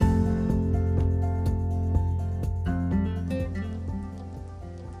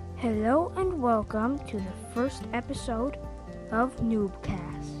Hello and welcome to the first episode of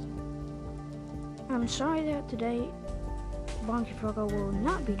Noobcast. I'm sorry that today Bonkyfrogo will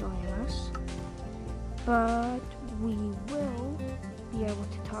not be joining us, but we will be able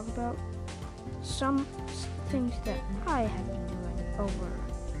to talk about some things that I have been doing over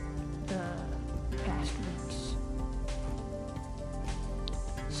the past weeks.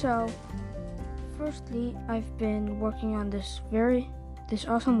 So, firstly, I've been working on this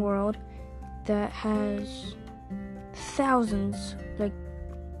awesome world that has thousands, like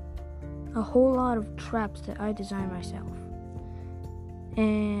a whole lot of traps that I designed myself.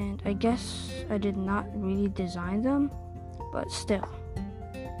 And I guess I did not really design them, but still,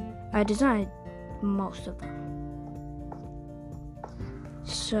 I designed most of them.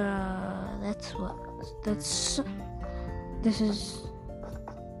 So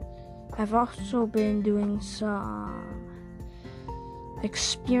I've also been doing some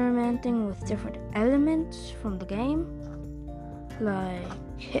experimenting with different elements from the game, like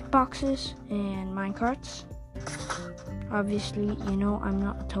hitboxes and minecarts. Obviously, you know I'm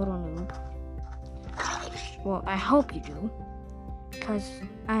not a total noob. Well, I hope you do, because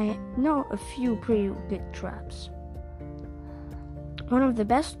I know a few pretty good traps. One of the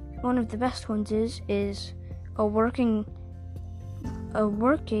best ones is a working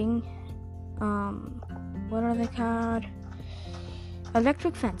what are they called?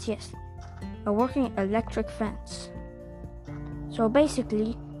 Electric fence, yes. A working electric fence. So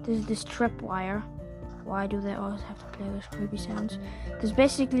basically, there's this tripwire. Why do they always have to play with creepy sounds? There's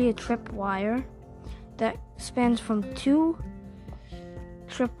basically a tripwire that spans from two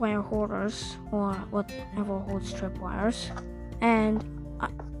tripwire holders, or whatever holds tripwires, and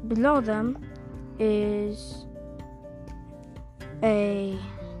below them is a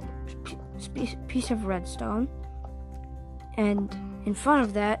piece of redstone, and in front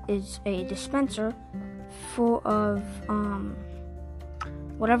of that is a dispenser full of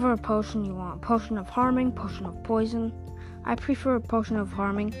whatever potion you want. Potion of harming, potion of poison. I prefer a potion of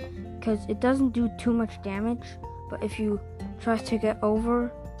harming because it doesn't do too much damage, but if you try to get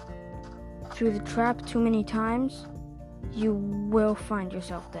over through the trap too many times, you will find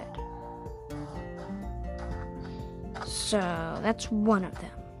yourself dead. So that's one of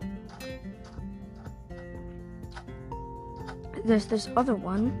them. There's this other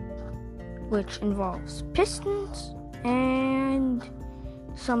one, which involves pistons and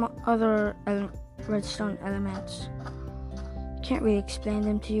some other redstone elements. Can't really explain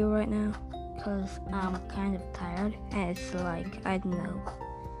them to you right now, because I'm kind of tired, and it's like, I don't know,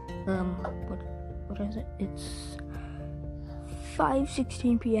 what is it? It's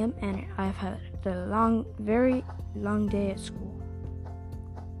 5:16 p.m. and I've had a very long day at school.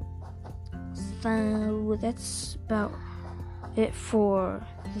 So that's about it for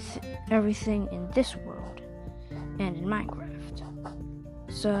everything in this world and in Minecraft.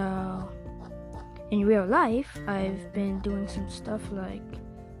 So in real life, I've been doing some stuff like,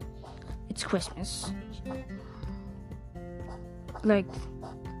 it's Christmas. Like,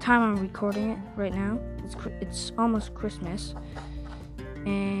 time I'm recording it right now, it's almost Christmas,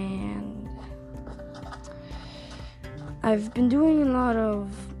 and I've been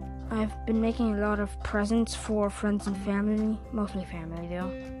making a lot of presents for friends and family, mostly family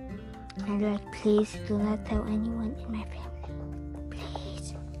though. And like, please do not tell anyone in my family.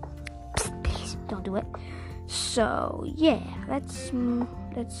 Please, don't do it. So yeah,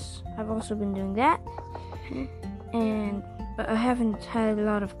 I've also been doing that, but I haven't had a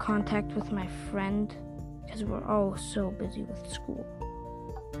lot of contact with my friend because we're all so busy with school.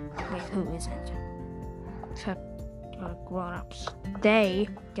 Wait, who isn't? Except grown-ups. They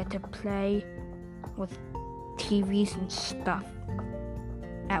get to play with TVs and stuff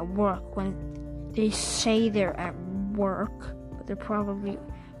at work when they say they're at work, but they're probably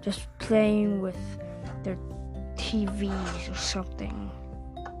just playing with their TVs or something.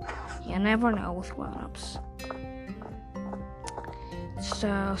 You never know with grown-ups.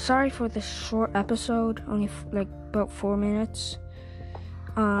 So sorry for this short episode, only like about 4 minutes.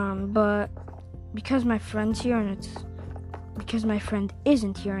 But because my friend's here, and because my friend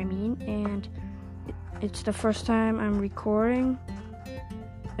isn't here, and it's the first time I'm recording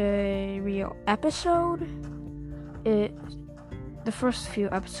a real episode, the first few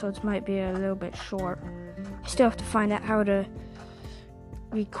episodes might be a little bit short. I still have to find out how to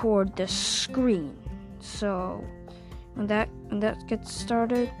record the screen. So when that gets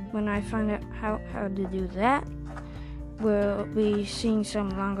started, when I find out how to do that, we'll be seeing some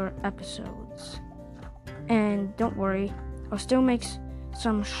longer episodes. And don't worry, I'll still make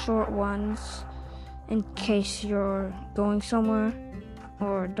some short ones in case you're going somewhere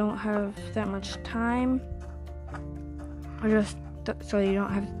or don't have that much time, or just so you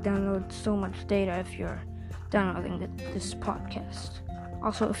don't have to download so much data if you're downloading this podcast.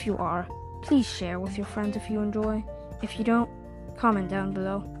 Also, if you are, please share with your friends if you enjoy. If you don't, comment down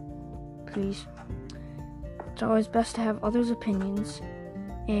below, please. It's always best to have others' opinions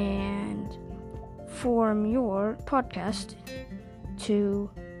and form your podcast to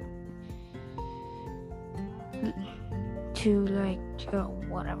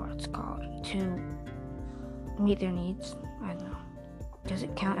whatever it's called, to meet their needs. I don't know. Does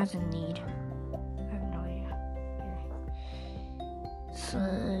it count as a need? I have no idea. So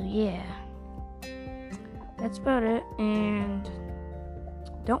yeah, that's about it. And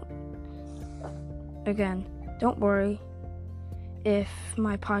don't worry if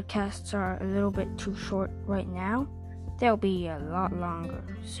my podcasts are a little bit too short right now. They'll be a lot longer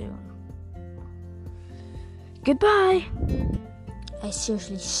soon. Goodbye. I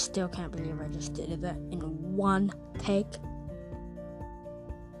seriously still can't believe I just did that in one take.